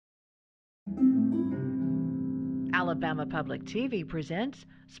Alabama Public TV presents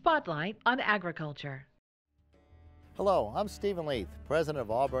Spotlight on Agriculture. Hello, I'm Stephen Leith, president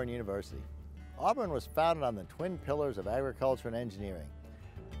of Auburn University. Auburn was founded on the twin pillars of agriculture and engineering.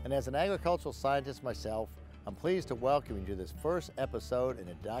 And as an agricultural scientist myself, I'm pleased to welcome you to this first episode in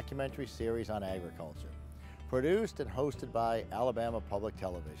a documentary series on agriculture, produced and hosted by Alabama Public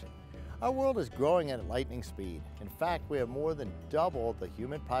Television. Our world is growing at lightning speed. In fact, we have more than doubled the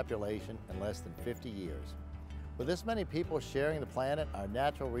human population in less than 50 years. With this many people sharing the planet, our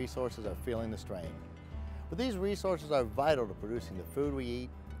natural resources are feeling the strain. But these resources are vital to producing the food we eat,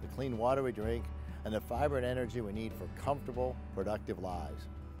 the clean water we drink, and the fiber and energy we need for comfortable, productive lives.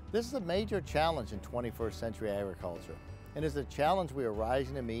 This is a major challenge in 21st century agriculture, and is a challenge we are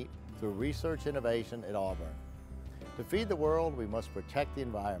rising to meet through research innovation at Auburn. To feed the world, we must protect the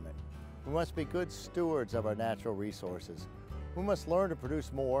environment. We must be good stewards of our natural resources. We must learn to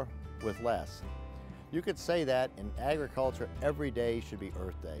produce more with less. You could say that in agriculture, every day should be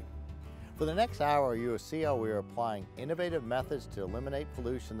Earth Day. For the next hour, you will see how we are applying innovative methods to eliminate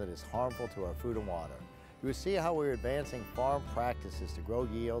pollution that is harmful to our food and water. You will see how we are advancing farm practices to grow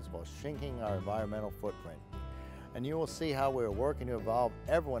yields while shrinking our environmental footprint. And you will see how we are working to involve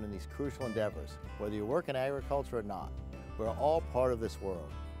everyone in these crucial endeavors, whether you work in agriculture or not. We are all part of this world.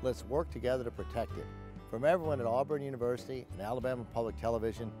 Let's work together to protect it. From everyone at Auburn University and Alabama Public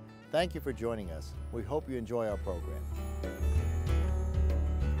Television, thank you for joining us. We hope you enjoy our program.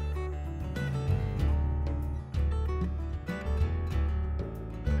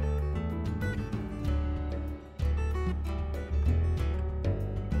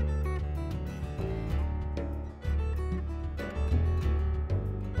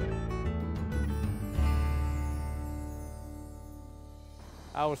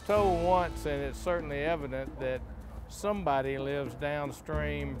 I was told once, and it's certainly evident, that somebody lives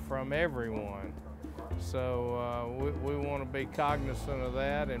downstream from everyone. So we want to be cognizant of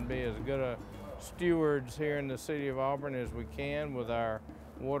that and be as good a stewards here in the city of Auburn as we can with our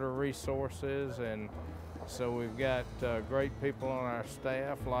water resources. And so we've got great people on our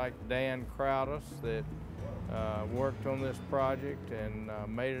staff like Dan Crowdus that worked on this project and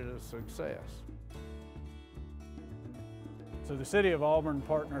made it a success. So the City of Auburn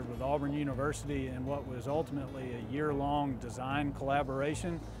partnered with Auburn University in what was ultimately a year-long design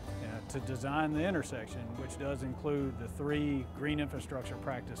collaboration to design the intersection, which does include the 3 green infrastructure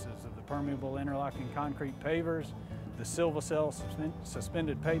practices of the permeable interlocking concrete pavers, the Silva-Cell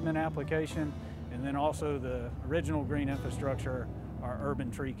suspended pavement application, and then also the original green infrastructure, our urban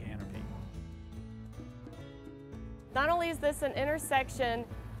tree canopy. Not only is this an intersection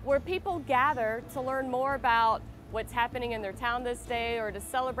where people gather to learn more about what's happening in their town this day, or to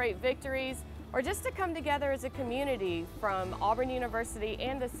celebrate victories, or just to come together as a community from Auburn University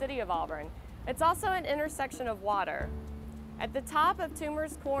and the city of Auburn. It's also an intersection of water. At the top of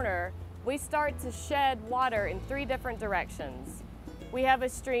Toomer's Corner, we start to shed water in 3 different directions. We have a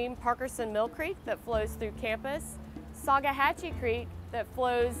stream, Parkerson Mill Creek, that flows through campus, Sagahatchee Creek that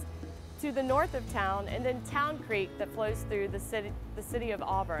flows to the north of town, and then Town Creek that flows through the city of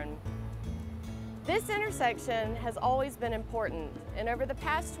Auburn. This intersection has always been important, and over the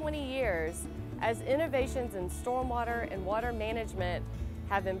past 20 years, as innovations in stormwater and water management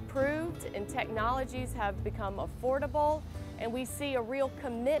have improved and technologies have become affordable, and we see a real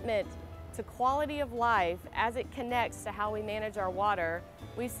commitment to quality of life as it connects to how we manage our water,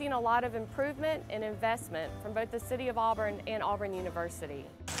 we've seen a lot of improvement and investment from both the City of Auburn and Auburn University.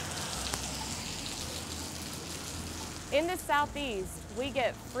 In the Southeast, we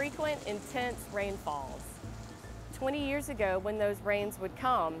get frequent, intense rainfalls. 20 years ago, when those rains would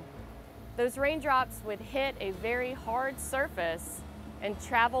come, those raindrops would hit a very hard surface and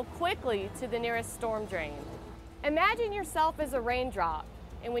travel quickly to the nearest storm drain. Imagine yourself as a raindrop,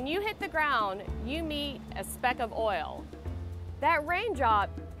 and when you hit the ground, you meet a speck of oil. That raindrop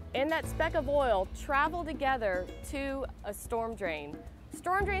and that speck of oil travel together to a storm drain.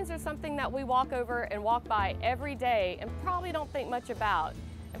 Storm drains are something that we walk over and walk by every day and probably don't think much about.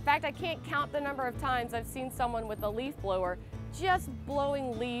 In fact, I can't count the number of times I've seen someone with a leaf blower just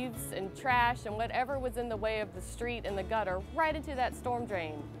blowing leaves and trash and whatever was in the way of the street and the gutter right into that storm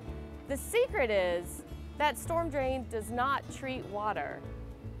drain. The secret is that storm drain does not treat water.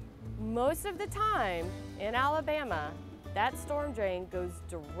 Most of the time in Alabama, that storm drain goes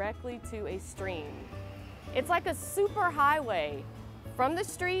directly to a stream. It's like a super highway from the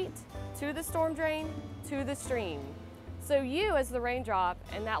street to the storm drain to the stream. So you, as the raindrop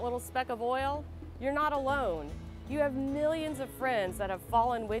and that little speck of oil, you're not alone. You have millions of friends that have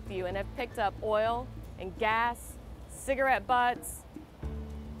fallen with you and have picked up oil and gas, cigarette butts,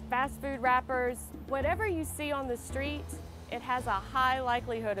 fast food wrappers, whatever you see on the street, it has a high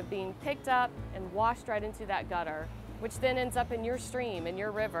likelihood of being picked up and washed right into that gutter, which then ends up in your stream, in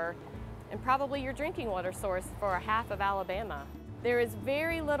your river, and probably your drinking water source for half of Alabama. There is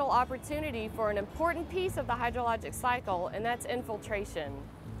very little opportunity for an important piece of the hydrologic cycle, and that's infiltration.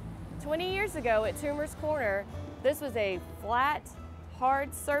 20 years ago at Toomer's Corner, this was a flat,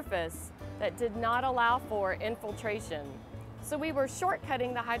 hard surface that did not allow for infiltration. So we were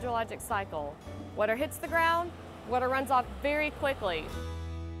shortcutting the hydrologic cycle. Water hits the ground, water runs off very quickly.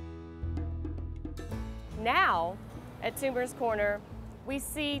 Now, at Toomer's Corner, we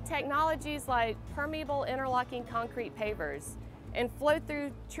see technologies like permeable interlocking concrete pavers and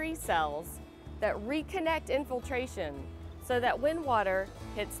flow-through tree cells that reconnect infiltration so that when water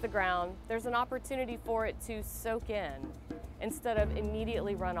hits the ground, there's an opportunity for it to soak in instead of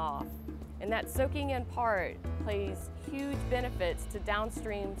immediately run off. And that soaking in part plays huge benefits to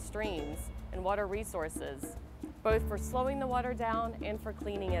downstream streams and water resources, both for slowing the water down and for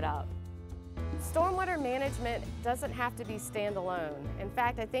cleaning it up. Stormwater management doesn't have to be standalone. In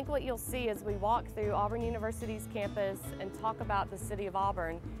fact, I think what you'll see as we walk through Auburn University's campus and talk about the city of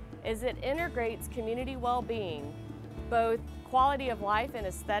Auburn is it integrates community well-being, both quality of life and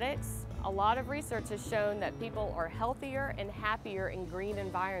aesthetics. A lot of research has shown that people are healthier and happier in green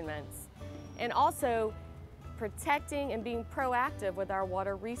environments, and also protecting and being proactive with our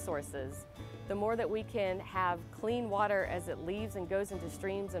water resources. The more that we can have clean water as it leaves and goes into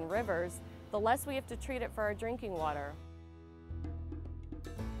streams and rivers, the less we have to treat it for our drinking water.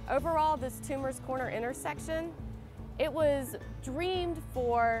 Overall, this Toomer's Corner intersection, it was dreamed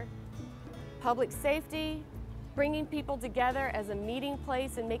for public safety, bringing people together as a meeting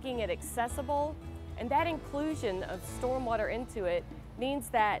place and making it accessible. And that inclusion of stormwater into it means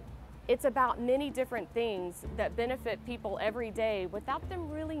that it's about many different things that benefit people every day without them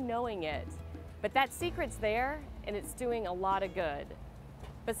really knowing it. But that secret's there, and it's doing a lot of good.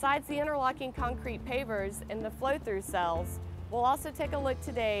 Besides the interlocking concrete pavers and the flow-through cells, we'll also take a look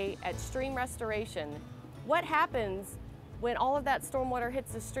today at stream restoration. What happens when all of that stormwater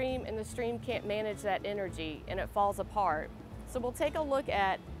hits the stream and the stream can't manage that energy and it falls apart? So we'll take a look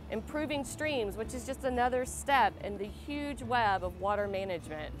at improving streams, which is just another step in the huge web of water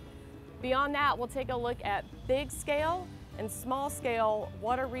management. Beyond that, we'll take a look at big scale and small scale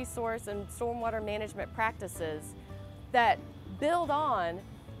water resource and stormwater management practices that build on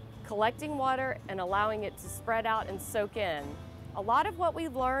collecting water and allowing it to spread out and soak in. A lot of what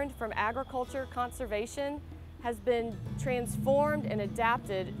we've learned from agriculture conservation has been transformed and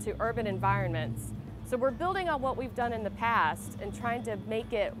adapted to urban environments. So we're building on what we've done in the past and trying to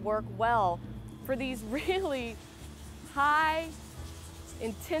make it work well for these really high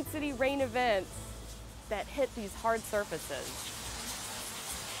intensity rain events that hit these hard surfaces.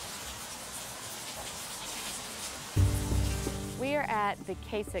 We are at the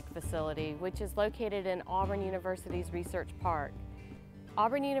CASIC facility, which is located in Auburn University's Research Park.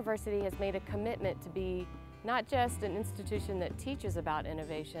 Auburn University has made a commitment to be not just an institution that teaches about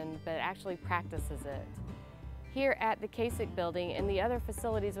innovation, but actually practices it. Here at the CASIC building and the other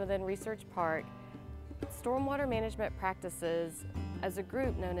facilities within Research Park, stormwater management practices as a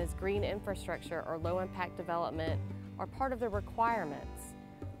group known as green infrastructure or low impact development are part of the requirements.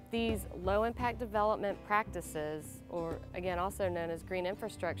 These low impact development practices, or again also known as green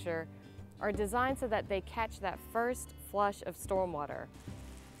infrastructure, are designed so that they catch that first flush of stormwater.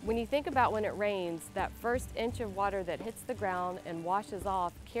 When you think about when it rains, that first inch of water that hits the ground and washes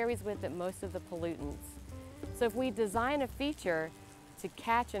off carries with it most of the pollutants. So if we design a feature to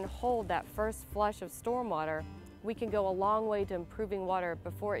catch and hold that first flush of stormwater, we can go a long way to improving water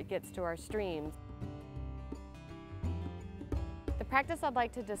before it gets to our streams. The practice I'd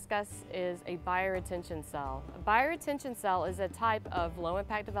like to discuss is a bioretention cell. A bioretention cell is a type of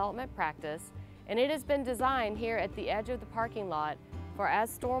low-impact development practice, and it has been designed here at the edge of the parking lot for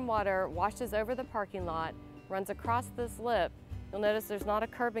as stormwater washes over the parking lot, runs across this lip. You'll notice there's not a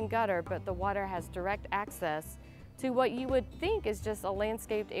curb and gutter, but the water has direct access to what you would think is just a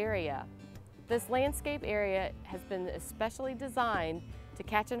landscaped area. This landscape area has been especially designed to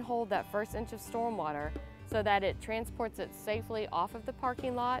catch and hold that first inch of stormwater so that it transports it safely off of the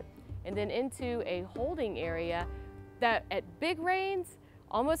parking lot and then into a holding area that at big rains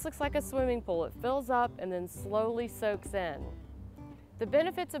almost looks like a swimming pool. It fills up and then slowly soaks in. The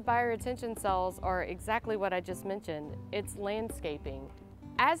benefits of bioretention cells are exactly what I just mentioned. It's landscaping.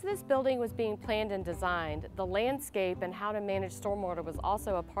 As this building was being planned and designed, the landscape and how to manage stormwater was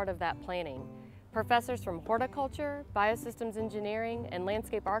also a part of that planning. Professors from horticulture, biosystems engineering, and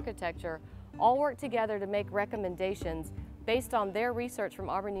landscape architecture all worked together to make recommendations based on their research from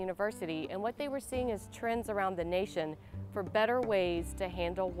Auburn University and what they were seeing as trends around the nation for better ways to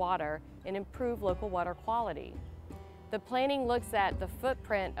handle water and improve local water quality. The planning looks at the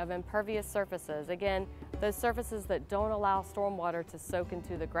footprint of impervious surfaces, again, those surfaces that don't allow stormwater to soak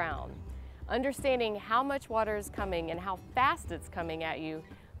into the ground. Understanding how much water is coming and how fast it's coming at you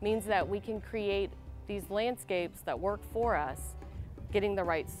means that we can create these landscapes that work for us, getting the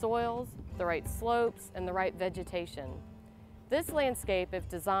right soils, the right slopes, and the right vegetation. This landscape, if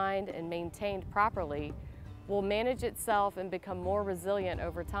designed and maintained properly, will manage itself and become more resilient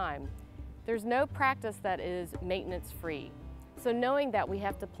over time. There's no practice that is maintenance-free. So knowing that we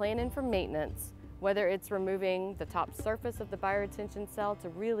have to plan in for maintenance, whether it's removing the top surface of the bioretention cell to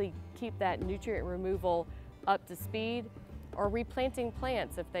really keep that nutrient removal up to speed, or replanting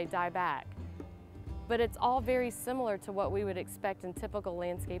plants if they die back. But it's all very similar to what we would expect in typical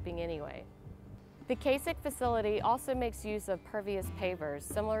landscaping anyway. The CASIC facility also makes use of pervious pavers,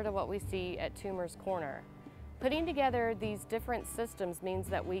 similar to what we see at Toomer's Corner. Putting together these different systems means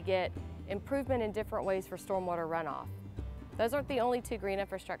that we get improvement in different ways for stormwater runoff. Those aren't the only two green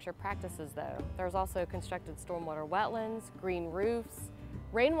infrastructure practices though. There's also constructed stormwater wetlands, green roofs,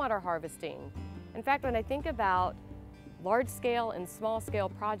 rainwater harvesting. In fact, when I think about large-scale and small-scale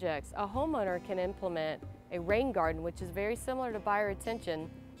projects, a homeowner can implement a rain garden, which is very similar to bioretention,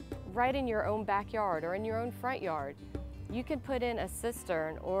 right in your own backyard or in your own front yard. You can put in a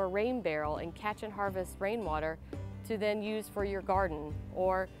cistern or a rain barrel and catch and harvest rainwater to then use for your garden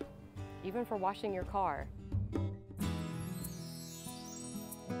or even for washing your car.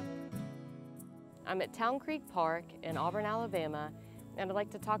 I'm at Town Creek Park in Auburn, Alabama, and I'd like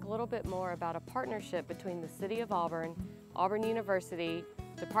to talk a little bit more about a partnership between the City of Auburn, Auburn University,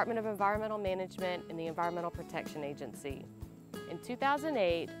 Department of Environmental Management, and the Environmental Protection Agency. In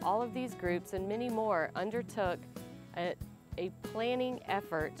 2008, all of these groups and many more undertook a planning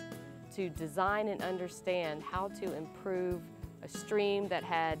effort to design and understand how to improve a stream that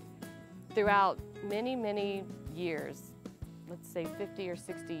had, throughout many, many years, let's say 50 or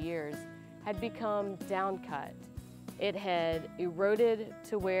 60 years, had become downcut. It had eroded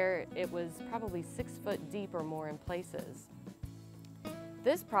to where it was probably 6 foot deep or more in places.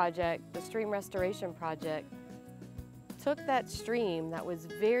 This project, the Stream Restoration Project, took that stream that was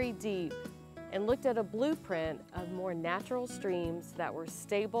very deep and looked at a blueprint of more natural streams that were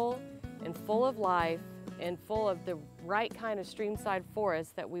stable and full of life and full of the right kind of streamside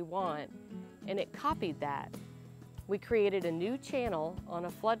forest that we want, and it copied that. We created a new channel on a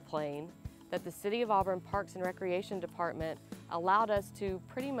floodplain that the City of Auburn Parks and Recreation Department allowed us to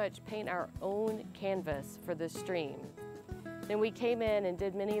pretty much paint our own canvas for this stream. Then we came in and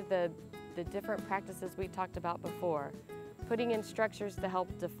did many of the different practices we talked about before, putting in structures to help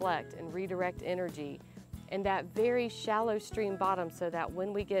deflect and redirect energy, and that very shallow stream bottom so that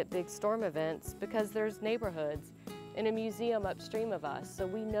when we get big storm events, because there's neighborhoods and a museum upstream of us, so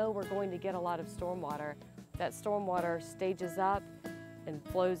we know we're going to get a lot of stormwater, that stormwater stages up and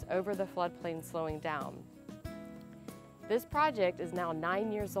flows over the floodplain, slowing down. This project is now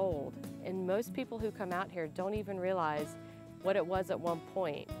 9 years old, and most people who come out here don't even realize what it was at one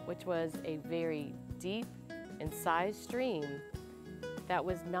point, which was a very deep and sized stream that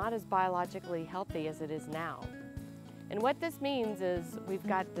was not as biologically healthy as it is now. And what this means is we've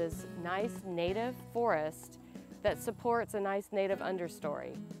got this nice native forest that supports a nice native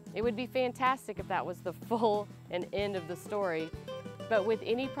understory. It would be fantastic if that was the full and end of the story, but with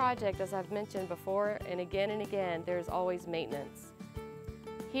any project, as I've mentioned before and again, there's always maintenance.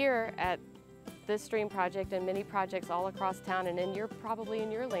 Here at this stream project and many projects all across town and probably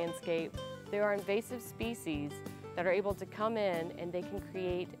in your landscape, there are invasive species that are able to come in and they can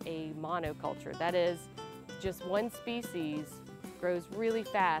create a monoculture. That is, just one species grows really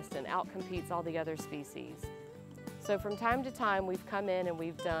fast and outcompetes all the other species. So from time to time, we've come in and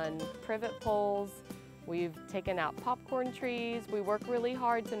we've done privet poles, we've taken out popcorn trees, we work really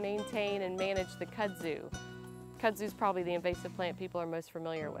hard to maintain and manage the kudzu. Kudzu is probably the invasive plant people are most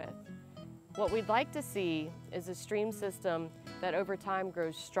familiar with. What we'd like to see is a stream system that over time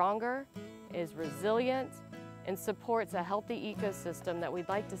grows stronger, is resilient, and supports a healthy ecosystem that we'd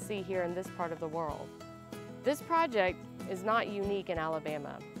like to see here in this part of the world. This project is not unique in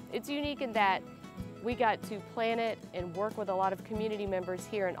Alabama. It's unique in that we got to plan it and work with a lot of community members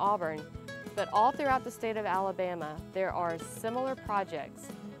here in Auburn, but all throughout the state of Alabama, there are similar projects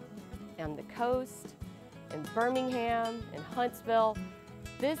on the coast, in Birmingham, in Huntsville.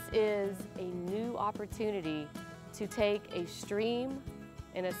 This is a new opportunity to take a stream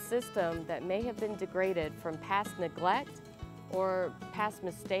in a system that may have been degraded from past neglect or past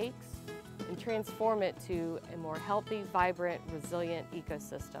mistakes and transform it to a more healthy, vibrant, resilient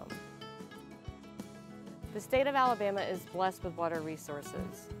ecosystem. The state of Alabama is blessed with water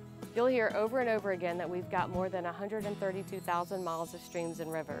resources. You'll hear over and over again that we've got more than 132,000 miles of streams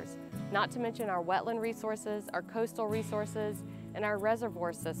and rivers, not to mention our wetland resources, our coastal resources, and our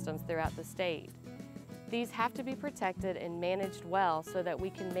reservoir systems throughout the state. These have to be protected and managed well so that we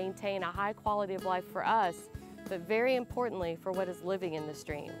can maintain a high quality of life for us, but very importantly for what is living in the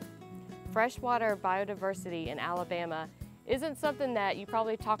stream. Freshwater biodiversity in Alabama isn't something that you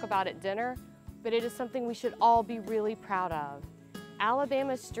probably talk about at dinner, but it is something we should all be really proud of.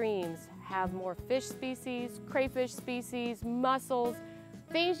 Alabama's streams have more fish species, crayfish species, mussels,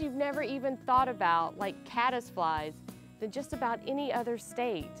 things you've never even thought about, like caddisflies, than just about any other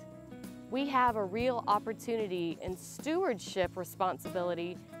state. We have a real opportunity and stewardship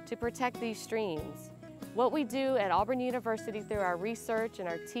responsibility to protect these streams. What we do at Auburn University through our research and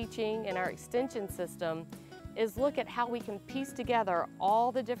our teaching and our extension system is look at how we can piece together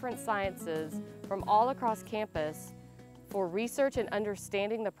all the different sciences from all across campus for research and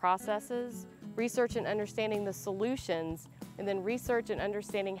understanding the processes, research and understanding the solutions, and then research and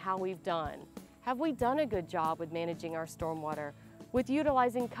understanding how we've done. Have we done a good job with managing our stormwater, with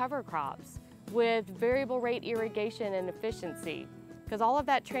utilizing cover crops, with variable rate irrigation and efficiency? Because all of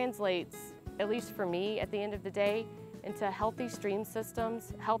that translates, at least for me at the end of the day, into healthy stream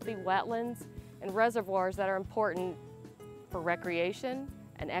systems, healthy wetlands, and reservoirs that are important for recreation,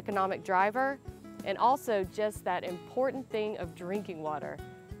 an economic driver, and also just that important thing of drinking water.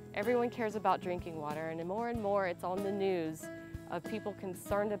 Everyone cares about drinking water, and more it's on the news of people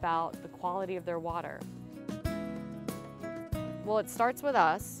concerned about the quality of their water. Well, it starts with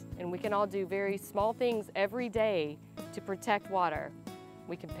us, and we can all do very small things every day to protect water.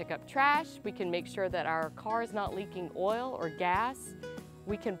 We can pick up trash, we can make sure that our car is not leaking oil or gas,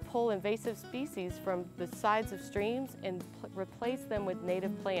 we can pull invasive species from the sides of streams and replace them with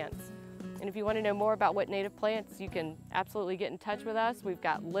native plants. And if you want to know more about what native plants, you can absolutely get in touch with us. We've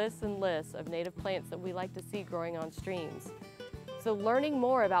got lists and lists of native plants that we like to see growing on streams. So learning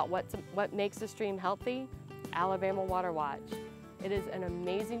more about what makes a stream healthy, Alabama Water Watch. It is an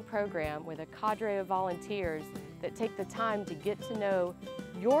amazing program with a cadre of volunteers that take the time to get to know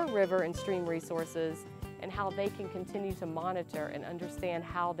your river and stream resources and how they can continue to monitor and understand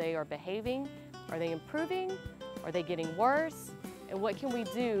how they are behaving. Are they improving? Are they getting worse? And what can we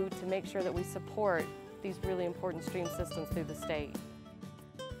do to make sure that we support these really important stream systems through the state?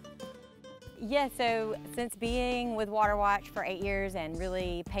 Yeah, so since being with Water Watch for 8 years and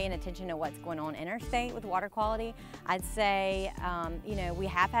really paying attention to what's going on in our state with water quality, I'd say, we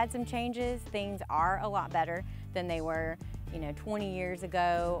have had some changes. Things are a lot better than they were, 20 years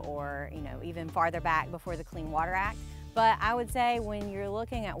ago or, even farther back before the Clean Water Act. But I would say when you're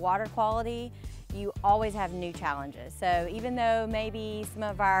looking at water quality, you always have new challenges. So even though maybe some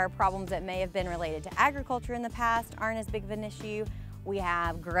of our problems that may have been related to agriculture in the past aren't as big of an issue, we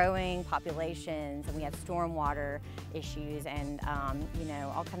have growing populations and we have stormwater issues and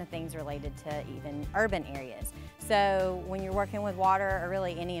all kind of things related to even urban areas. So when you're working with water or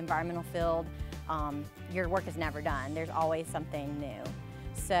really any environmental field, your work is never done. There's always something new.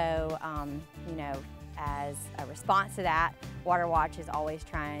 So, as a response to that, Water Watch is always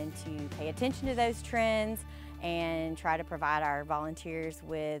trying to pay attention to those trends and try to provide our volunteers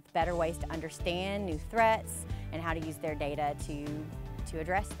with better ways to understand new threats and how to use their data to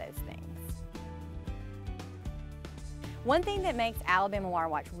address those things. One thing that makes Alabama Water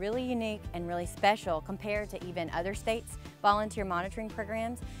Watch really unique and really special compared to even other states' volunteer monitoring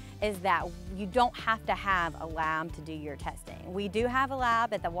programs is that you don't have to have a lab to do your testing. We do have a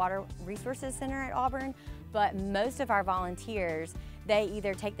lab at the Water Resources Center at Auburn, but most of our volunteers, they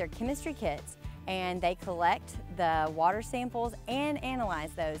either take their chemistry kits and they collect the water samples and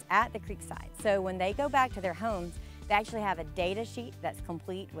analyze those at the creek site. So when they go back to their homes, they actually have a data sheet that's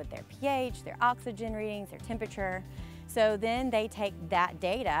complete with their pH, their oxygen readings, their temperature. So then they take that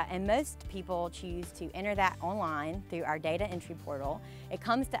data, and most people choose to enter that online through our data entry portal. It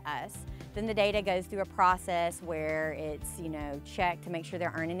comes to us, then the data goes through a process where it's checked to make sure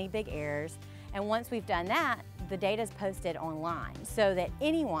there aren't any big errors. And once we've done that, the data is posted online so that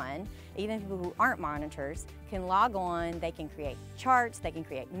anyone, even people who aren't monitors, can log on, they can create charts, they can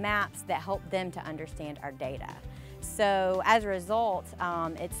create maps that help them to understand our data. So as a result,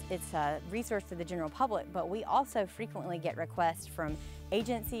 it's a resource to the general public, but we also frequently get requests from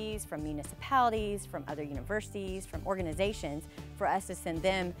agencies, from municipalities, from other universities, from organizations for us to send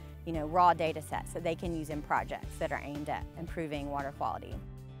them raw data sets that they can use in projects that are aimed at improving water quality.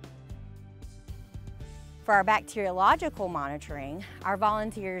 For our bacteriological monitoring, our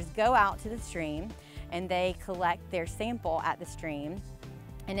volunteers go out to the stream and they collect their sample at the stream,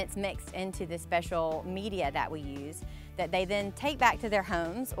 and it's mixed into the special media that we use that they then take back to their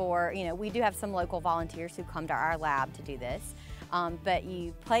homes, or we do have some local volunteers who come to our lab to do this. But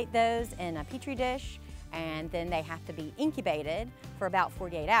you plate those in a petri dish, and then they have to be incubated for about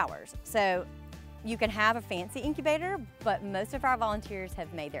 48 hours. So you can have a fancy incubator, but most of our volunteers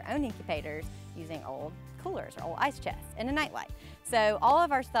have made their own incubators using old coolers or old ice chests and a nightlight. So all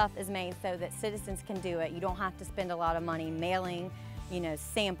of our stuff is made so that citizens can do it. You don't have to spend a lot of money mailing,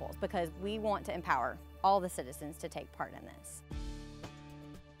 samples, because we want to empower all the citizens to take part in this.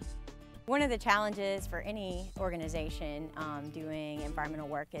 One of the challenges for any organization doing environmental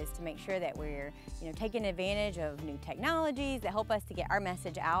work is to make sure that we're taking advantage of new technologies that help us to get our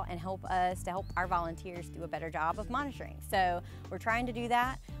message out and help us to help our volunteers do a better job of monitoring. So we're trying to do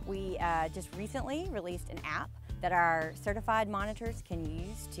that. We just recently released an app that our certified monitors can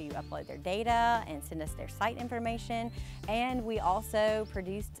use to upload their data and send us their site information. And we also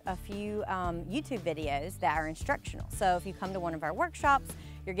produced a few YouTube videos that are instructional. So if you come to one of our workshops,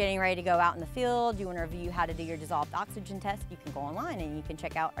 you're getting ready to go out in the field, you want to review how to do your dissolved oxygen test, you can go online and you can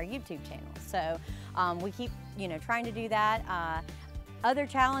check out our YouTube channel. So we keep trying to do that. Other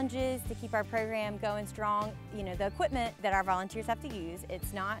challenges to keep our program going strong, the equipment that our volunteers have to use,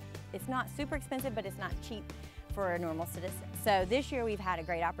 it's not super expensive, but it's not cheap for a normal citizen. So this year we've had a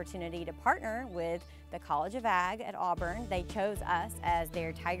great opportunity to partner with the College of Ag at Auburn. They chose us as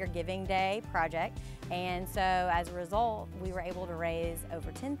their Tiger Giving Day project, and so as a result we were able to raise over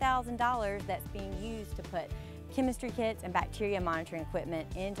 $10,000 that's being used to put chemistry kits and bacteria monitoring equipment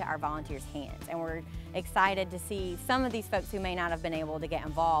into our volunteers' hands. And we're excited to see some of these folks who may not have been able to get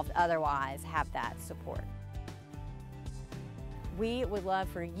involved otherwise have that support. We would love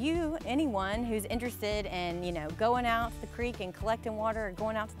for you, anyone who's interested in, going out to the creek and collecting water, or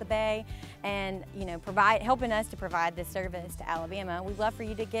going out to the bay and, helping us to provide this service to Alabama. We'd love for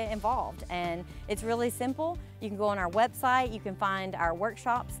you to get involved. And it's really simple. You can go on our website, you can find our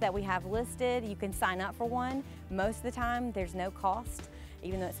workshops that we have listed, you can sign up for one. Most of the time, there's no cost,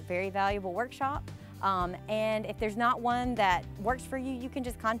 even though it's a very valuable workshop. And if there's not one that works for you, you can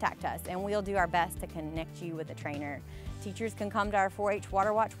just contact us and we'll do our best to connect you with a trainer. Teachers can come to our 4-H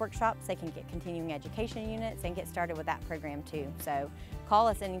Water Watch workshops. They can get continuing education units and get started with that program too. So call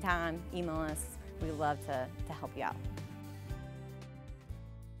us anytime, email us. We'd love to help you out.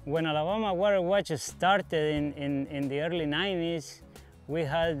 When Alabama Water Watch started in the early 90s, we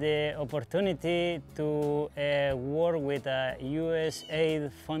had the opportunity to work with a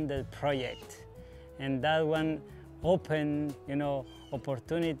USAID funded project. And that one opened,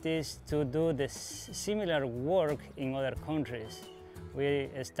 opportunities to do the similar work in other countries. We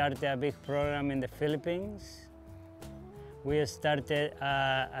started a big program in the Philippines. We started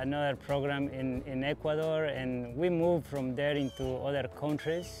another program in Ecuador, and we moved from there into other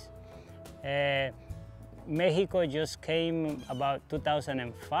countries. Mexico just came about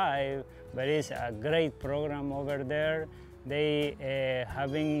 2005, but it's a great program over there. They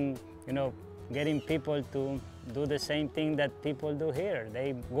have been, getting people to do the same thing that people do here.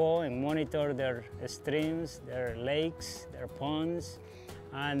 They go and monitor their streams, their lakes, their ponds,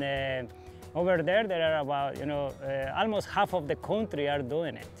 and over there are about, almost half of the country are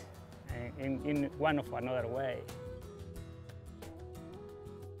doing it in one or another way.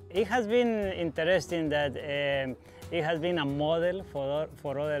 It has been interesting that it has been a model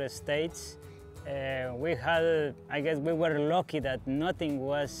for other states. I guess we were lucky that nothing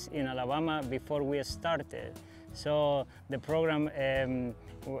was in Alabama before we started. So the program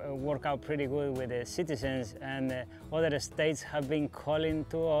worked out pretty good with the citizens, and other states have been calling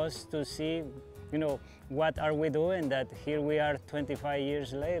to us to see, what are we doing that here we are 25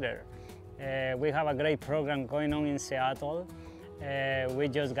 years later. We have a great program going on in Seattle. We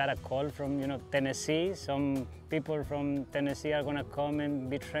just got a call from, Tennessee. Some people from Tennessee are gonna come and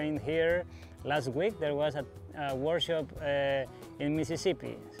be trained here. Last week there was a workshop in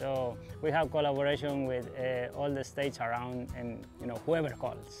Mississippi. So we have collaboration with all the states around and whoever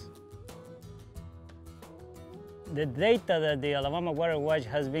calls. The data that the Alabama Water Watch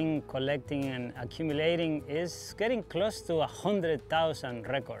has been collecting and accumulating is getting close to 100,000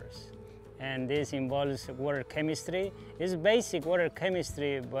 records. And this involves water chemistry. It's basic water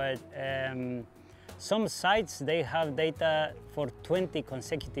chemistry, but some sites, they have data for 20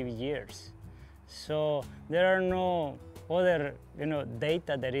 consecutive years. So there are no other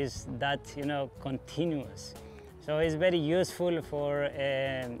data that is that continuous. So it's very useful for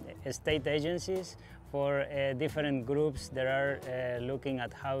state agencies, for different groups that are looking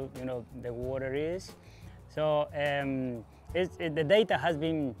at how the water is. So the data has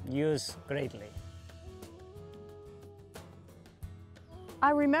been used greatly.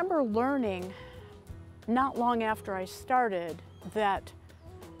 I remember learning not long after I started that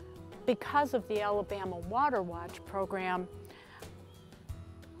because of the Alabama Water Watch program,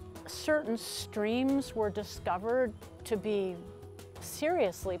 certain streams were discovered to be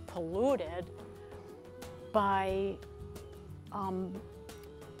seriously polluted by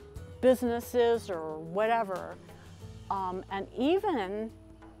businesses or whatever, and even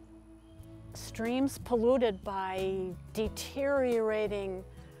streams polluted by deteriorating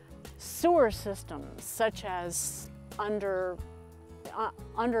sewer systems, such as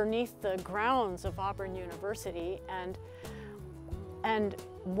underneath the grounds of Auburn University. And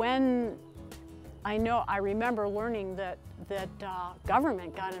when I remember learning that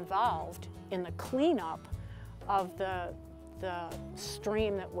government got involved in the cleanup of the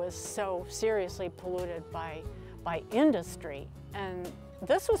stream that was so seriously polluted by industry. And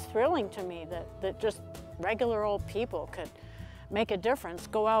this was thrilling to me, that just regular old people could make a difference,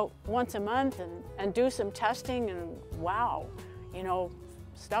 go out once a month and do some testing, and wow, you know,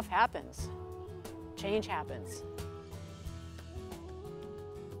 stuff happens, change happens.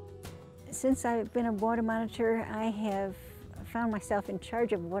 Since I've been a water monitor, I have found myself in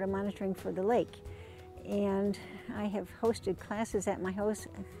charge of water monitoring for the lake. And I have hosted classes at my house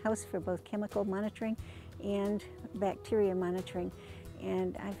for both chemical monitoring and bacteria monitoring.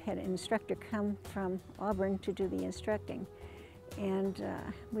 And I've had an instructor come from Auburn to do the instructing. And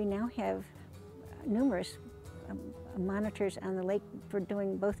we now have numerous monitors on the lake for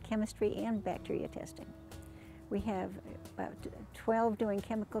doing both chemistry and bacteria testing. We have about 12 doing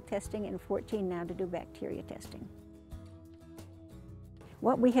chemical testing and 14 now to do bacteria testing.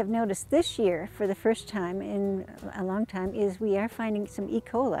 What we have noticed this year for the first time in a long time is we are finding some E.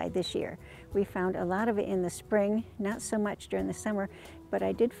 coli this year. We found a lot of it in the spring, not so much during the summer, but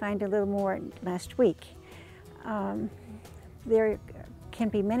I did find a little more last week. There can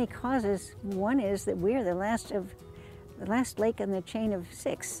be many causes. One is that we are the last lake in the chain of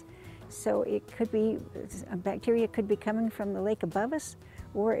 6. So it could be, bacteria could be coming from the lake above us,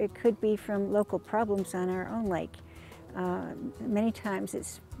 or it could be from local problems on our own lake. Many times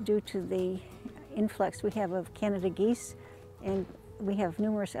it's due to the influx we have of Canada geese, and we have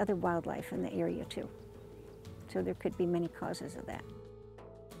numerous other wildlife in the area too. So there could be many causes of that.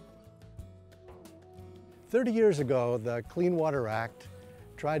 30 years ago, the Clean Water Act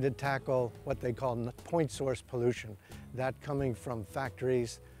tried to tackle what they call point source pollution, that coming from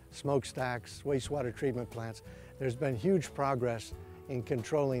factories, smokestacks, wastewater treatment plants. There's been huge progress in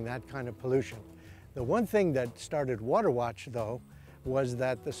controlling that kind of pollution. The one thing that started Water Watch, though, was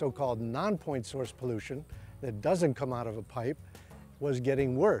that the so-called non-point source pollution that doesn't come out of a pipe was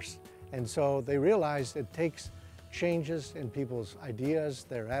getting worse. And so they realized it takes changes in people's ideas,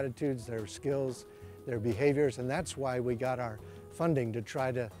 their attitudes, their skills, their behaviors, and that's why we got our funding to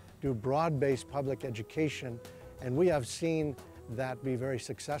try to do broad-based public education. And we have seen that be very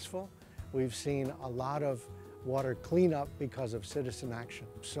successful. We've seen a lot of water cleanup because of citizen action.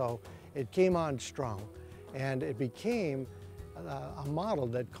 So it came on strong, and it became a model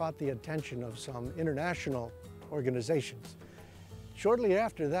that caught the attention of some international organizations. Shortly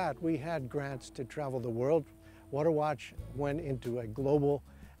after that, we had grants to travel the world. Water Watch went into a global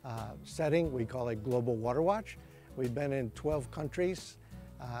setting. We call it Global Water Watch. We've been in 12 countries,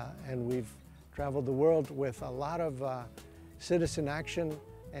 and we've traveled the world with a lot of citizen action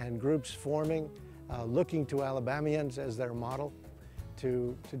and groups forming, looking to Alabamians as their model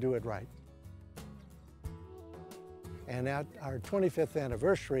to do it right. And at our 25th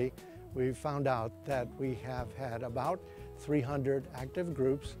anniversary, we found out that we have had about 300 active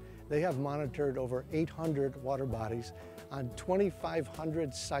groups. They have monitored over 800 water bodies on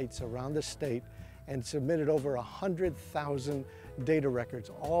 2,500 sites around the state and submitted over 100,000 data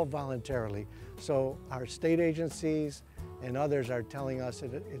records, all voluntarily. So our state agencies and others are telling us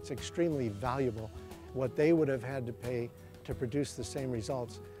that it's extremely valuable what they would have had to pay to produce the same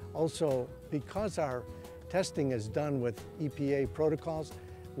results. Also, because our testing is done with EPA protocols,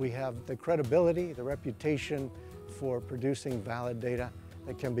 we have the credibility, the reputation for producing valid data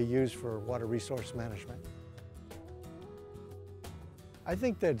that can be used for water resource management. I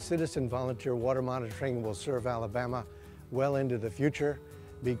think that citizen volunteer water monitoring will serve Alabama well into the future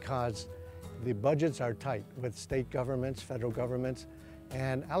because the budgets are tight with state governments, federal governments,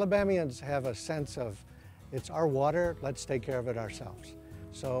 and Alabamians have a sense of it's our water, let's take care of it ourselves.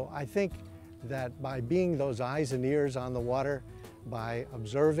 So I think that by being those eyes and ears on the water, by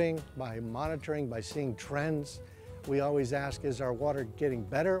observing, by monitoring, by seeing trends, we always ask, is our water getting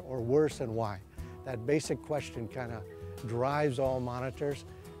better or worse, and why? That basic question kind of drives all monitors,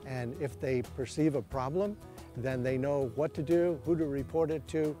 and if they perceive a problem, then they know what to do, who to report it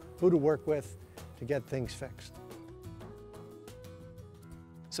to, who to work with to get things fixed.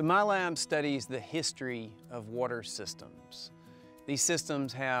 So my lab studies the history of water systems. These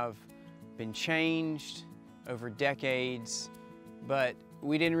systems have been changed over decades, but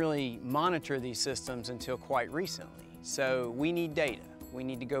we didn't really monitor these systems until quite recently. So we need data. We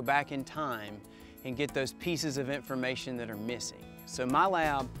need to go back in time and get those pieces of information that are missing. So my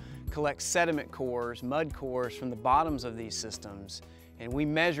lab collects sediment cores, mud cores from the bottoms of these systems, and we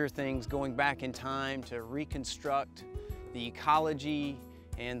measure things going back in time to reconstruct the ecology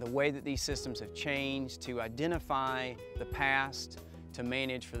and the way that these systems have changed, to identify the past, to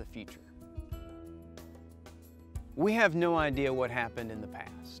manage for the future. We have no idea what happened in the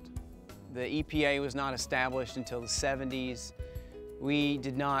past. The EPA was not established until the 70s. We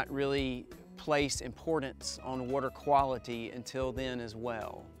did not really place importance on water quality until then as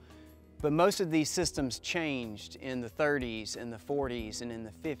well. But most of these systems changed in the 30s and the 40s and in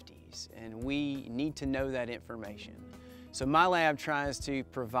the 50s, and we need to know that information. So my lab tries to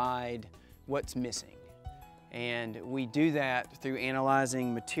provide what's missing, and we do that through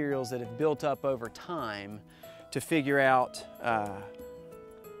analyzing materials that have built up over time to figure out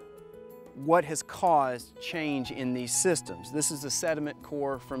what has caused change in these systems. This is the sediment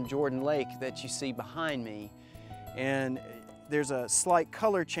core from Jordan Lake that you see behind me, and there's a slight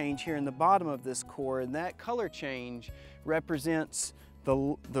color change here in the bottom of this core, and that color change represents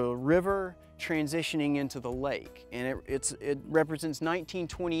the river transitioning into the lake, and it represents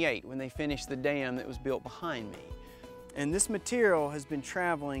 1928 when they finished the dam that was built behind me. And this material has been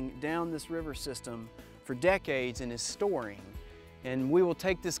traveling down this river system for decades and is storing. And we will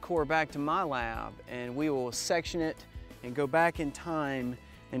take this core back to my lab and we will section it and go back in time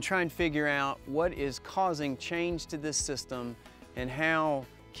and try and figure out what is causing change to this system and how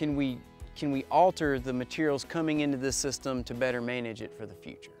can we alter the materials coming into this system to better manage it for the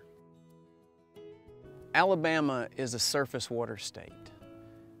future. Alabama is a surface water state.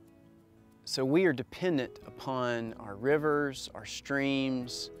 So we are dependent upon our rivers, our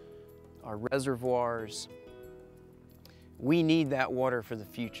streams, our reservoirs. We need that water for the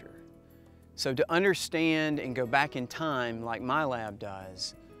future. So to understand and go back in time like my lab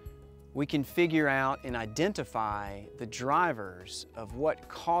does, we can figure out and identify the drivers of what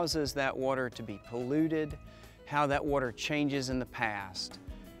causes that water to be polluted, how that water changes in the past,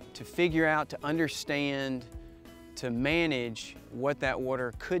 to figure out, to understand, to manage what that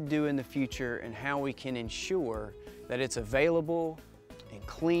water could do in the future and how we can ensure that it's available and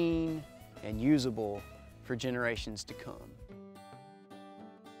clean and usable for generations to come.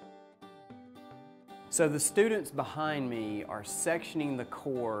 So the students behind me are sectioning the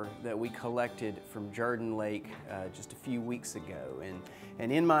core that we collected from Jordan Lake just a few weeks ago.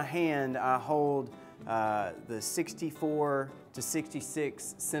 And in my hand I hold the 64 to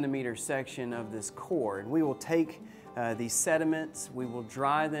 66 centimeter section of this core. And we will take these sediments, we will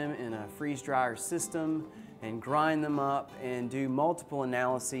dry them in a freeze dryer system and grind them up and do multiple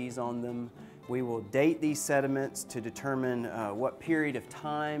analyses on them. We will date these sediments to determine what period of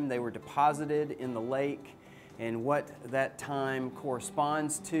time they were deposited in the lake and what that time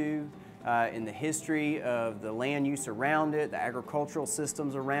corresponds to in the history of the land use around it, the agricultural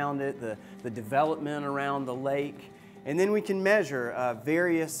systems around it, the development around the lake. And then we can measure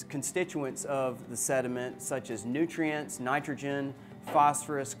various constituents of the sediment, such as nutrients, nitrogen,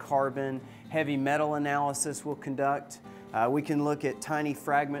 phosphorus, carbon. Heavy metal analysis we'll conduct. We can look at tiny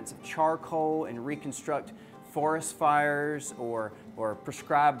fragments of charcoal and reconstruct forest fires or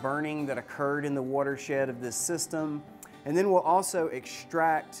prescribed burning that occurred in the watershed of this system. And then we'll also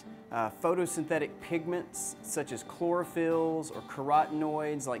extract photosynthetic pigments such as chlorophylls or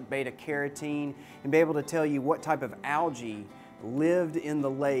carotenoids like beta-carotene and be able to tell you what type of algae lived in the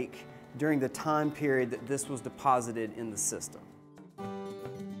lake during the time period that this was deposited in the system.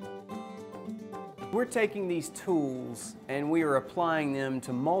 We're taking these tools and we are applying them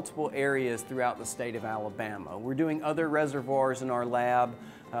to multiple areas throughout the state of Alabama. We're doing other reservoirs in our lab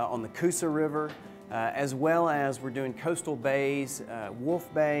on the Coosa River, as well as we're doing coastal bays,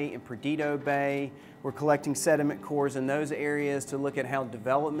 Wolf Bay and Perdido Bay. We're collecting sediment cores in those areas to look at how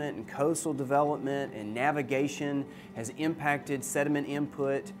development and coastal development and navigation has impacted sediment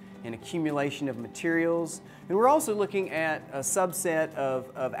input and accumulation of materials. And we're also looking at a subset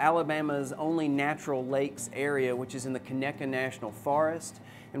of Alabama's only natural lakes area, which is in the Conecuh National Forest.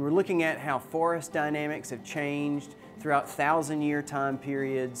 And we're looking at how forest dynamics have changed throughout 1,000-year time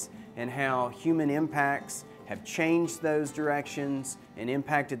periods and how human impacts have changed those directions and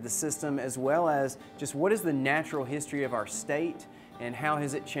impacted the system, as well as just what is the natural history of our state and how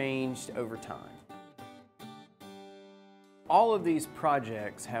has it changed over time. All of these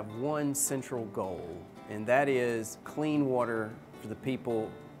projects have one central goal, and that is clean water for the people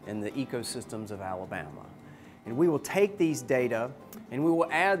and the ecosystems of Alabama. And we will take these data and we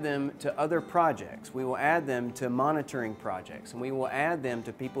will add them to other projects. We will add them to monitoring projects, and we will add them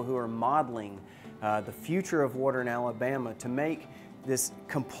to people who are modeling the future of water in Alabama to make this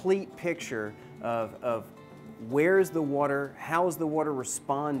complete picture of where is the water, how is the water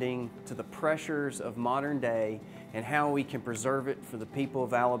responding to the pressures of modern day, and how we can preserve it for the people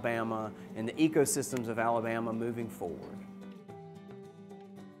of Alabama and the ecosystems of Alabama moving forward.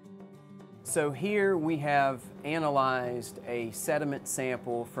 So here we have analyzed a sediment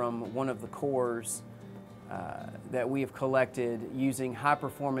sample from one of the cores that we have collected using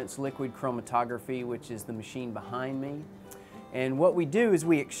high-performance liquid chromatography, which is the machine behind me. And what we do is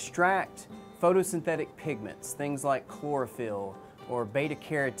we extract photosynthetic pigments, things like chlorophyll or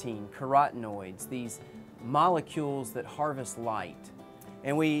beta-carotene, carotenoids, these molecules that harvest light.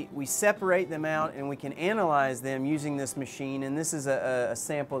 And we separate them out and we can analyze them using this machine, and this is a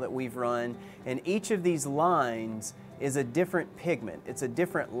sample that we've run, and each of these lines is a different pigment. It's a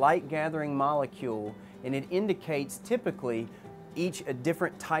different light-gathering molecule, and it indicates typically each a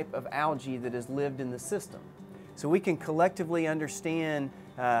different type of algae that has lived in the system. So we can collectively understand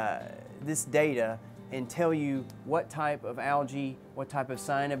this data and tell you what type of algae, what type of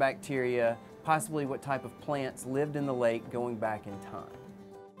cyanobacteria, possibly what type of plants lived in the lake going back in time.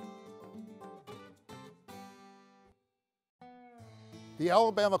 The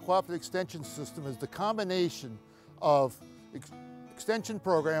Alabama Cooperative Extension System is the combination of extension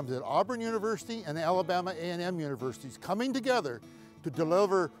programs at Auburn University and Alabama A&M universities coming together to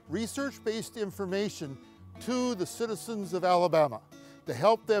deliver research-based information to the citizens of Alabama to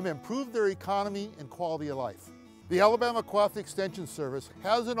help them improve their economy and quality of life. The Alabama Cooperative Extension Service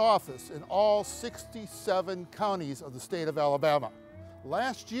has an office in all 67 counties of the state of Alabama.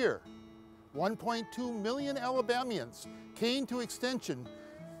 Last year, 1.2 million Alabamians came to Extension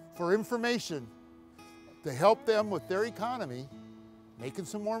for information to help them with their economy, making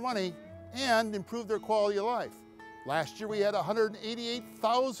some more money, and improve their quality of life. Last year we had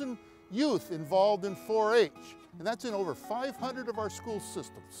 188,000 youth involved in 4-H, and that's in over 500 of our school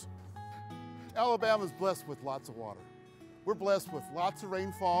systems. Alabama's blessed with lots of water. We're blessed with lots of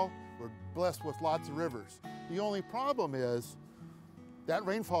rainfall. We're blessed with lots of rivers. The only problem is that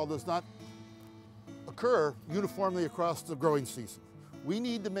rainfall does not occur uniformly across the growing season. We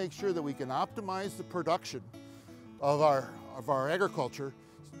need to make sure that we can optimize the production of our agriculture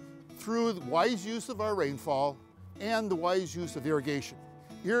through the wise use of our rainfall and the wise use of irrigation.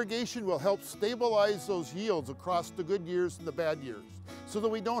 Irrigation will help stabilize those yields across the good years and the bad years so that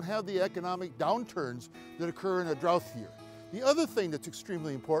we don't have the economic downturns that occur in a drought year. The other thing that's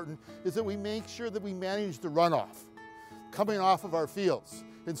extremely important is that we make sure that we manage the runoff coming off of our fields.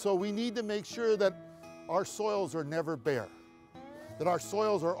 And so we need to make sure that our soils are never bare, that our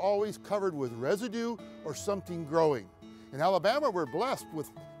soils are always covered with residue or something growing. In Alabama, we're blessed with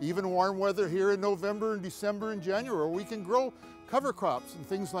even warm weather here in November and December and January, where we can grow cover crops and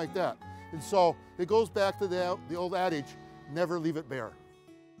things like that. And so it goes back to the old adage, never leave it bare.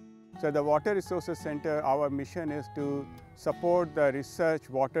 So the Water Resources Center, our mission is to support the research,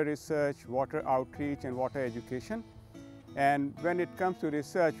 water outreach, and water education. And when it comes to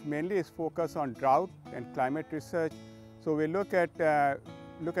research, mainly it's focused on drought and climate research. So we look at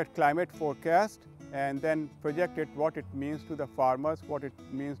climate forecast and then project it, what it means to the farmers, what it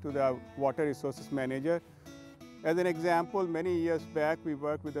means to the water resources manager. As an example, many years back, we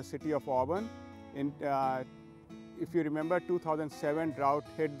worked with the city of Auburn. If you remember, 2007 drought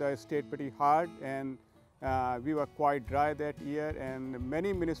hit the state pretty hard, and we were quite dry that year, and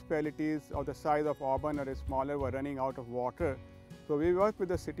many municipalities of the size of Auburn or smaller were running out of water. So we worked with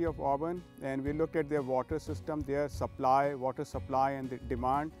the city of Auburn, and we looked at their water system, their water supply and the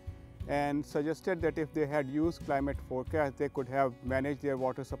demand, and suggested that if they had used climate forecast, they could have managed their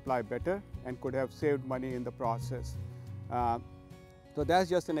water supply better and could have saved money in the process. So that's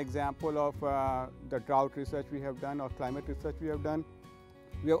just an example of the drought research we have done or climate research we have done.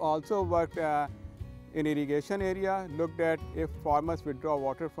 We have also worked in irrigation area, looked at if farmers withdraw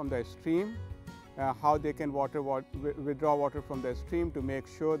water from the stream, how they can withdraw water from the stream to make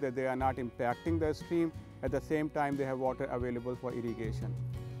sure that they are not impacting the stream. At the same time, they have water available for irrigation.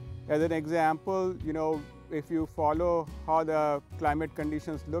 As an example, if you follow how the climate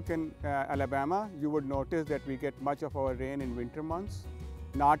conditions look in Alabama, you would notice that we get much of our rain in winter months,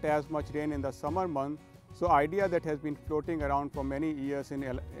 not as much rain in the summer months. So idea that has been floating around for many years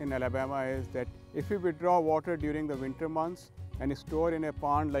in Alabama is that if we withdraw water during the winter months and store in a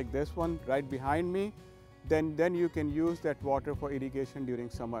pond like this one right behind me, then you can use that water for irrigation during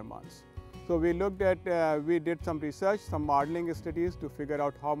summer months. So we looked at, we did some research, some modeling studies to figure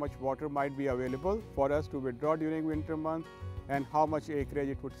out how much water might be available for us to withdraw during winter months and how much acreage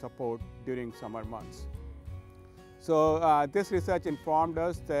it would support during summer months. So this research informed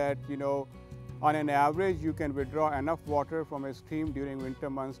us that, on an average, you can withdraw enough water from a stream during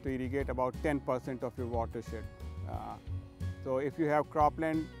winter months to irrigate about 10% of your watershed. So if you have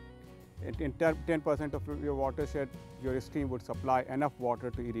cropland, in 10% of your watershed, your stream would supply enough water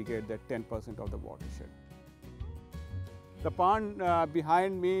to irrigate that 10% of the watershed. The pond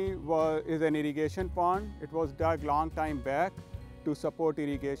behind me is an irrigation pond. It was dug long time back to support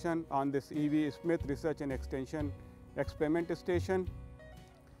irrigation on this E.V. Smith Research and Extension Experiment Station.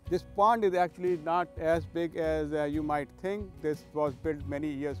 This pond is actually not as big as you might think. This was built many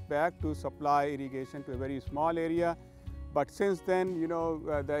years back to supply irrigation to a very small area. But since then,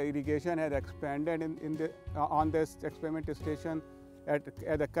 the irrigation has expanded on this experiment station.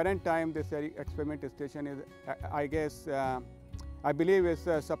 At the current time, this experiment station is, I believe,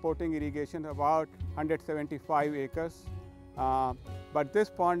 is supporting irrigation about 175 acres. But this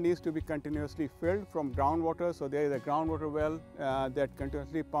pond needs to be continuously filled from groundwater. So there is a groundwater well that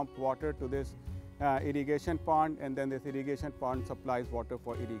continuously pumps water to this irrigation pond, and then this irrigation pond supplies water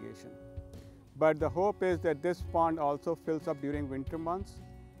for irrigation. But the hope is that this pond also fills up during winter months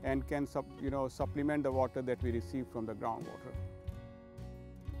and can supplement the water that we receive from the groundwater.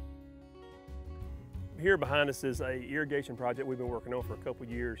 Here behind us is an irrigation project we've been working on for a couple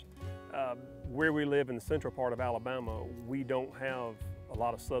of years. Where we live in the central part of Alabama, we don't have a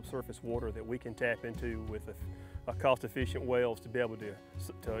lot of subsurface water that we can tap into with a cost-efficient wells to be able to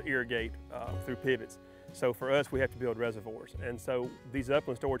irrigate through pivots. So for us, we have to build reservoirs. And so these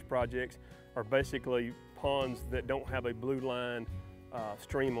upland storage projects are basically ponds that don't have a blue line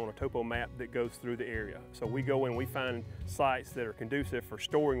stream on a topo map that goes through the area. So we go in, we find sites that are conducive for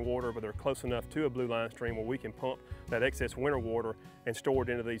storing water, but they're close enough to a blue line stream where we can pump that excess winter water and store it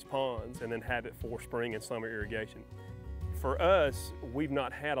into these ponds and then have it for spring and summer irrigation. For us, we've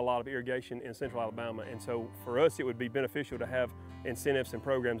not had a lot of irrigation in central Alabama, and so for us it would be beneficial to have incentives and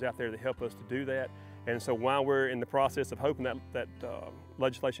programs out there that help us to do that. And so while we're in the process of hoping that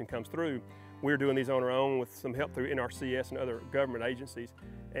legislation comes through, we're doing these on our own with some help through NRCS and other government agencies.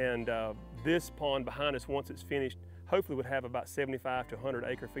 And this pond behind us, once it's finished, hopefully would have about 75 to 100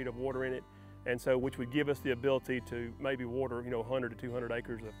 acre feet of water in it. And so which would give us the ability to maybe water 100 to 200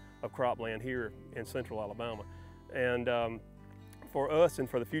 acres of cropland here in central Alabama. And for us and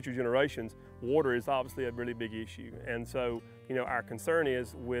for the future generations, water is obviously a really big issue. And so our concern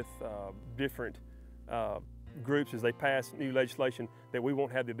is with different groups as they pass new legislation that we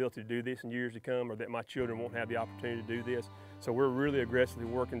won't have the ability to do this in years to come, or that my children won't have the opportunity to do this. So we're really aggressively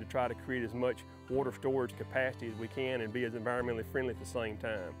working to try to create as much water storage capacity as we can and be as environmentally friendly at the same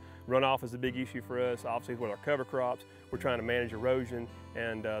time. Runoff is a big issue for us. Obviously with our cover crops, we're trying to manage erosion,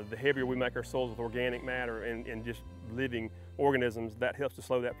 and the heavier we make our soils with organic matter and just living organisms, that helps to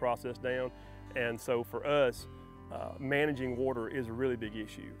slow that process down. And so for us, managing water is a really big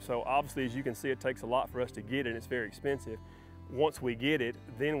issue. So obviously, as you can see, it takes a lot for us to get it, and it's very expensive. Once we get it,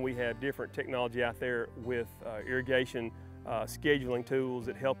 then we have different technology out there with irrigation scheduling tools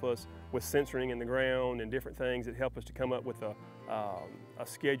that help us with censoring in the ground and different things that help us to come up with a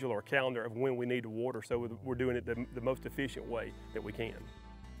schedule or a calendar of when we need to water, so we're doing it the most efficient way that we can.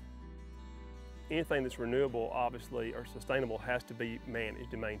 Anything that's renewable, obviously, or sustainable has to be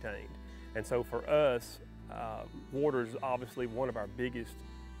managed and maintained. And so for us, water is obviously one of our biggest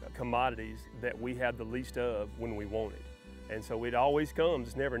commodities that we have the least of when we want it. And so it always comes,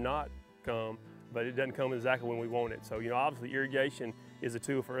 it's never not come, but it doesn't come exactly when we want it. So obviously irrigation is a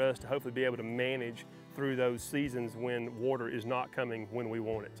tool for us to hopefully be able to manage through those seasons when water is not coming when we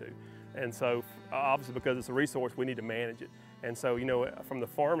want it to. And so obviously, because it's a resource, we need to manage it. And so from the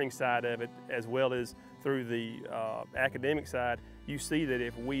farming side of it, as well as through the academic side, you see that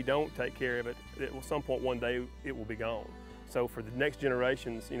if we don't take care of it, at some point one day it will be gone. So for the next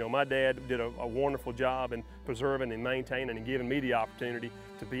generations, my dad did a wonderful job in preserving and maintaining and giving me the opportunity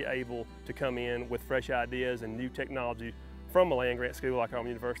to be able to come in with fresh ideas and new technology from a land-grant school like Auburn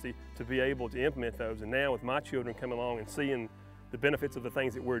University to be able to implement those. And now with my children coming along and seeing the benefits of the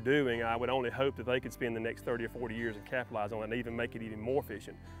things that we're doing, I would only hope that they could spend the next 30 or 40 years and capitalize on it and even make it even more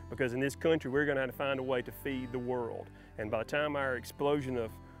efficient. Because in this country, we're going to have to find a way to feed the world. And by the time our explosion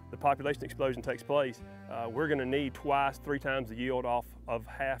of the population explosion takes place, we're going to need twice, 3 times the yield off of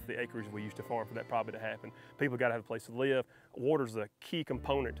half the acreage we used to farm for that probably to happen. People got to have a place to live. Water's a key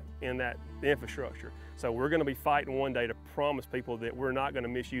component in that infrastructure. So we're going to be fighting one day to promise people that we're not going to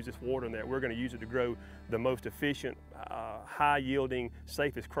misuse this water and that we're going to use it to grow the most efficient, high-yielding,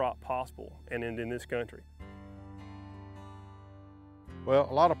 safest crop possible and in this country. Well,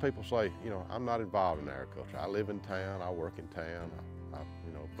 a lot of people say, you know, I'm not involved in agriculture. I live in town, I work in town, I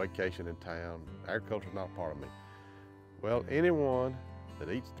vacation in town. Agriculture's not a part of me. Well, anyone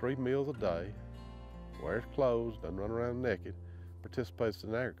that eats 3 meals a day, wears clothes, doesn't run around naked, participates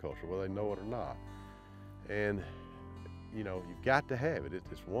in agriculture, whether they know it or not. And, you know, you've got to have it.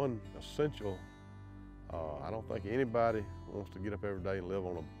 It's one essential. I don't think anybody wants to get up every day and live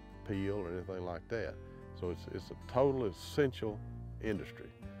on a peel or anything like that. So it's a total essential industry.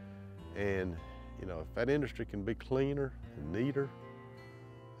 And, you know, if that industry can be cleaner and neater,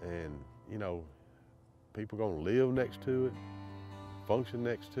 and, you know, people are going to live next to it, function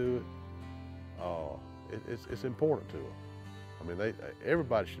next to it, it's important to them. I mean,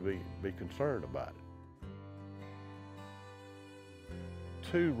 everybody should be concerned about it.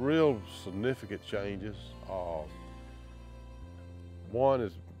 2 real significant changes. One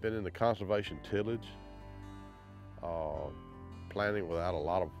has been in the conservation tillage, planting without a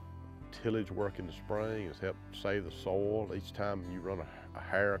lot of tillage work in the spring has helped save the soil. Each time you run a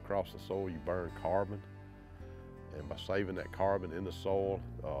hair across the soil, you burn carbon. And by saving that carbon in the soil,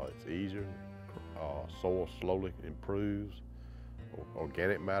 it's easier. Soil slowly improves.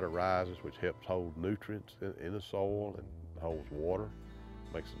 Organic matter rises, which helps hold nutrients in the soil and holds water.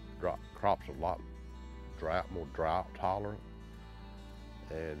 Makes the crops a lot more drought tolerant.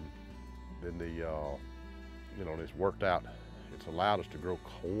 And then it's worked out. It's allowed us to grow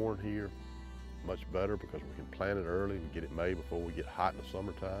corn here much better because we can plant it early and get it made before we get hot in the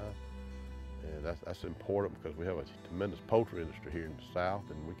summertime. And that's important because we have a tremendous poultry industry here in the South,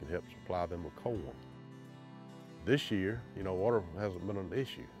 and we can help supply them with corn. This year, you know, water hasn't been an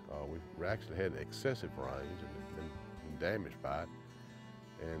issue. We've actually had excessive rains and been damaged by it.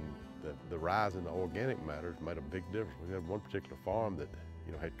 And the rise in the organic matter has made a big difference. We had one particular farm that,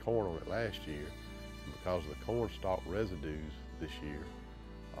 you know, had corn on it last year. And because of the corn stalk residues this year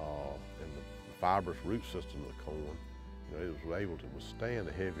and the fibrous root system of the corn, you know, it was able to withstand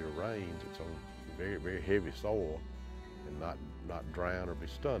the heavier rains. It's on very, very heavy soil and not drown or be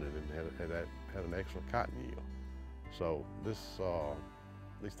stunted, and had an excellent cotton yield. So these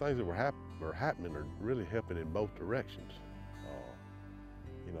things that were happening are really helping in both directions.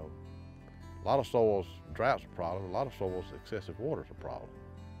 You know, a lot of soils, drought's a problem. A lot of soils, excessive water's a problem.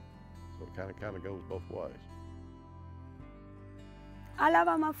 So it kind of goes both ways.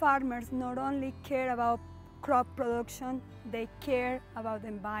 Alabama farmers not only care about crop production, they care about the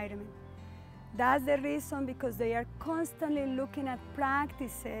environment. That's the reason because they are constantly looking at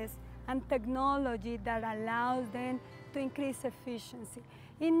practices and technology that allows them to increase efficiency.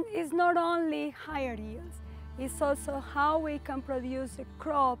 It's not only higher yields, it's also how we can produce a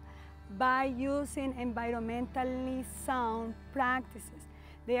crop by using environmentally sound practices.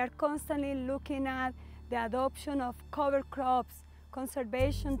 They are constantly looking at the adoption of cover crops,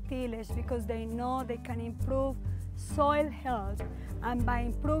 conservation tillage, because they know they can improve soil health. And by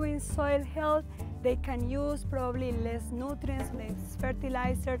improving soil health, they can use probably less nutrients, less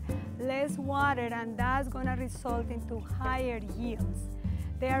fertilizer, less water, and that's going to result into higher yields.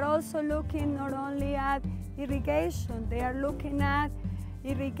 They are also looking not only at irrigation, they are looking at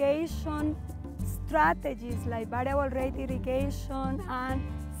irrigation strategies like variable rate irrigation and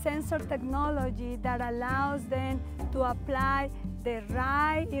sensor technology that allows them to apply the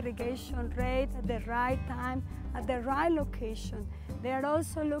right irrigation rate at the right time, at the right location. They are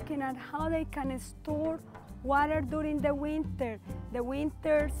also looking at how they can store water during the winter. The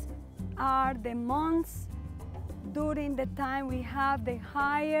winters are the months during the time we have the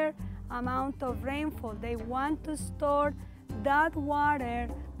higher amount of rainfall. They want to store that water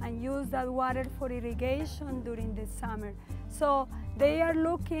and use that water for irrigation during the summer. So they are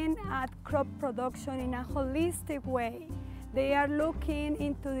looking at crop production in a holistic way. They are looking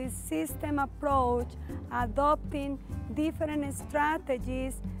into this system approach, adopting different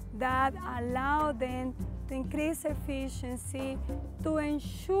strategies that allow them to increase efficiency, to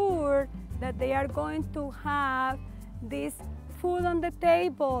ensure that they are going to have this food on the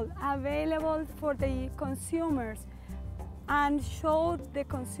table available for the consumers, and show the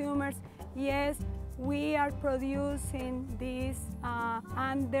consumers, yes, we are producing these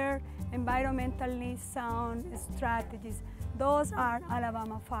under environmentally sound strategies. Those are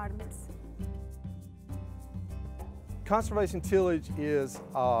Alabama farmers. conservation tillage is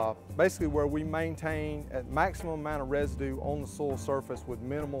basically where we maintain a maximum amount of residue on the soil surface with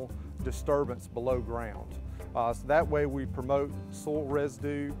minimal disturbance below ground. So that way we promote soil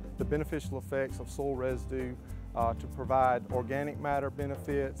residue, the beneficial effects of soil residue to provide organic matter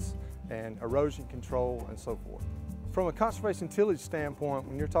benefits and erosion control and so forth. From a conservation tillage standpoint,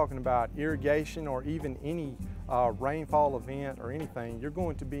 when you're talking about irrigation or even any rainfall event or anything, you're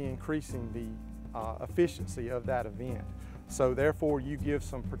going to be increasing the efficiency of that event. So therefore you give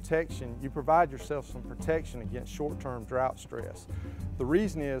some protection, you provide yourself some protection against short-term drought stress. The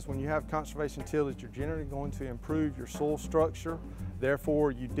reason is when you have conservation tillage, you're generally going to improve your soil structure,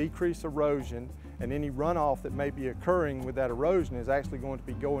 therefore you decrease erosion, and any runoff that may be occurring with that erosion is actually going to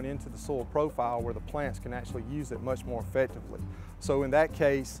be going into the soil profile where the plants can actually use it much more effectively. So in that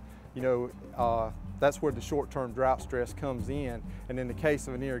case, you know, that's where the short-term drought stress comes in. And in the case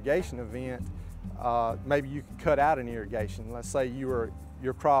of an irrigation event, maybe you could cut out an irrigation. Let's say your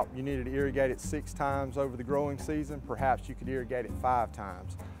crop, you needed to irrigate it 6 times over the growing season, perhaps you could irrigate it 5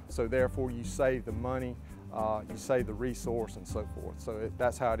 times. So therefore you save the money, you save the resource and so forth. So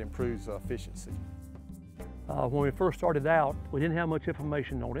that's how it improves efficiency. When we first started out, we didn't have much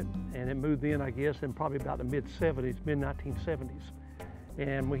information on it, and it moved in, I guess, in probably about the mid-70s, mid-1970s.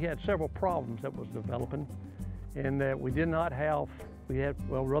 And we had several problems that was developing, and that we did not have, we had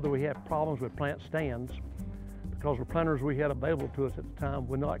problems with plant stands because the planters we had available to us at the time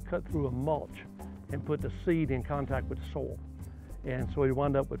would not cut through a mulch and put the seed in contact with the soil. And so we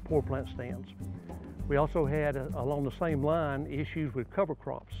wound up with poor plant stands. We also had, along the same line, issues with cover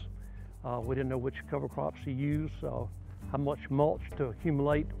crops. We didn't know which cover crops to use, how much mulch to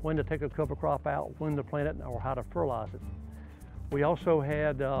accumulate, when to take a cover crop out, when to plant it, or how to fertilize it. We also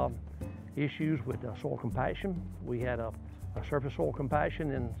had issues with soil compaction. We had a surface soil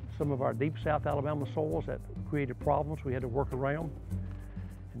compaction in some of our deep South Alabama soils that created problems we had to work around.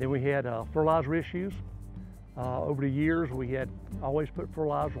 And then we had fertilizer issues. Over the years, we had always put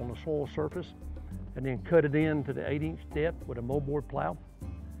fertilizer on the soil surface and then cut it in to the 8-inch depth with a moldboard plow.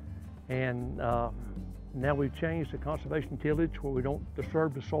 And now we've changed to conservation tillage where we don't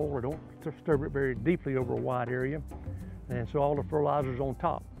disturb the soil or don't disturb it very deeply over a wide area. And so all the fertilizer's on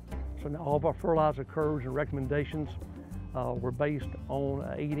top. So now all of our fertilizer curves and recommendations were based on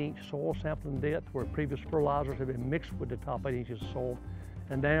an 8-inch soil sampling depth where previous fertilizers have been mixed with the top 8 inches of soil.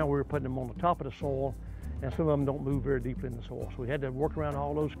 And now we're putting them on the top of the soil, and some of them don't move very deeply in the soil. So we had to work around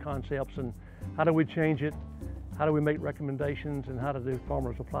all those concepts and how do we change it? How do we make recommendations, and how do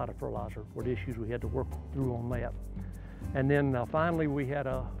farmers apply to fertilizer were the issues we had to work through on that. And then finally we had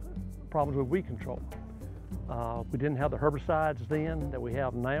problems with weed control. We didn't have the herbicides then that we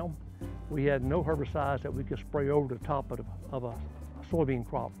have now. We had no herbicides that we could spray over the top of a soybean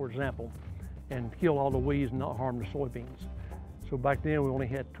crop, for example, and kill all the weeds and not harm the soybeans. So back then we only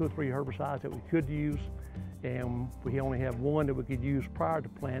had 2 or 3 herbicides that we could use, and we only had one that we could use prior to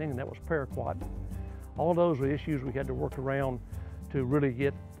planting, and that was paraquat. All those were issues we had to work around to really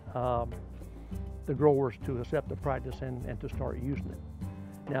get the growers to accept the practice and to start using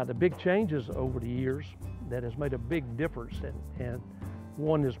it. Now the big changes over the years that has made a big difference, and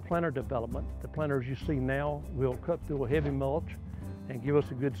one is planter development. The planters you see now will cut through a heavy mulch and give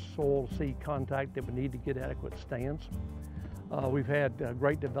us a good soil seed contact that we need to get adequate stands. We've had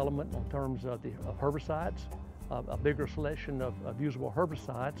great development in terms of herbicides, a bigger selection of usable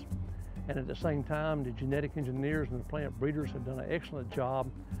herbicides. And at the same time, the genetic engineers and the plant breeders have done an excellent job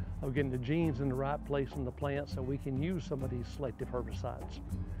of getting the genes in the right place in the plant so we can use some of these selective herbicides.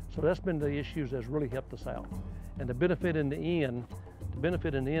 So that's been the issues that's really helped us out. And the benefit in the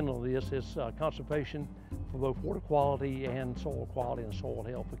end of this is conservation for both water quality and soil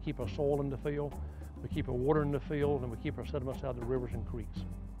health. We keep our soil in the field, we keep our water in the field, and we keep our sediments out of the rivers and creeks.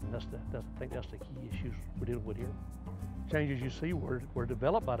 And I think that's the key issues we're dealing with here. Changes you see were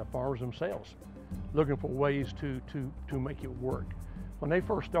developed by the farmers themselves, looking for ways to make it work. When the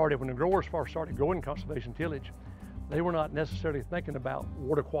growers first started going conservation tillage, they were not necessarily thinking about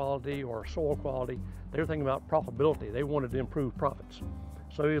water quality or soil quality. They were thinking about profitability. They wanted to improve profits.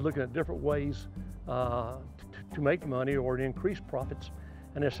 So you're looking at different ways to make money or to increase profits.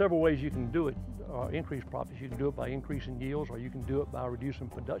 And there's several ways you can do it, increase profits. You can do it by increasing yields, or you can do it by reducing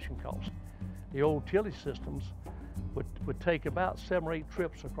production costs. The old tillage systems would take about 7 or 8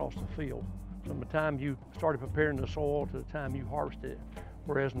 trips across the field from the time you started preparing the soil to the time you harvested it.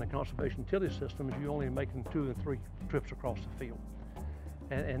 Whereas in the conservation tillage systems, you're only making 2 and 3 trips across the field.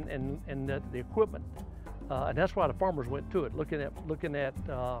 And the equipment, and that's why the farmers went to it, looking at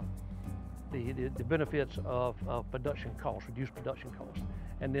the benefits of production costs, reduced production costs.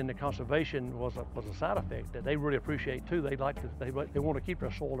 And then the conservation was a side effect that they really appreciate too. They want to keep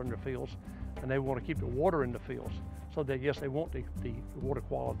their soil in their fields, and they want to keep the water in the fields. So that yes, they want the water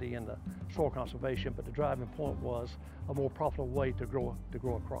quality and the soil conservation, but the driving point was a more profitable way to grow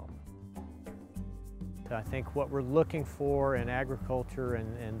a crop. I think what we're looking for in agriculture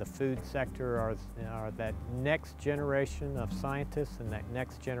and the food sector are that next generation of scientists and that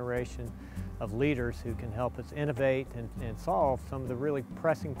next generation of leaders who can help us innovate and solve some of the really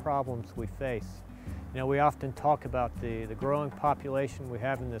pressing problems we face. You know, we often talk about the growing population we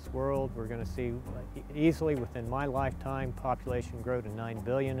have in this world. We're going to see easily within my lifetime population grow to 9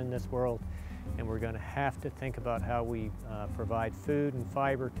 billion in this world, and we're going to have to think about how we provide food and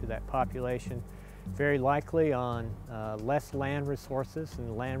fiber to that population, very likely on less land resources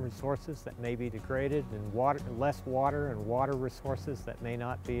and land resources that may be degraded, and less water and water resources that may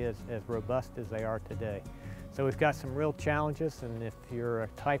not be as robust as they are today. So we've got some real challenges, and if you're a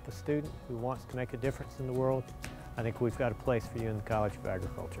type of student who wants to make a difference in the world, I think we've got a place for you in the College of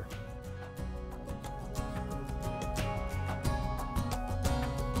Agriculture.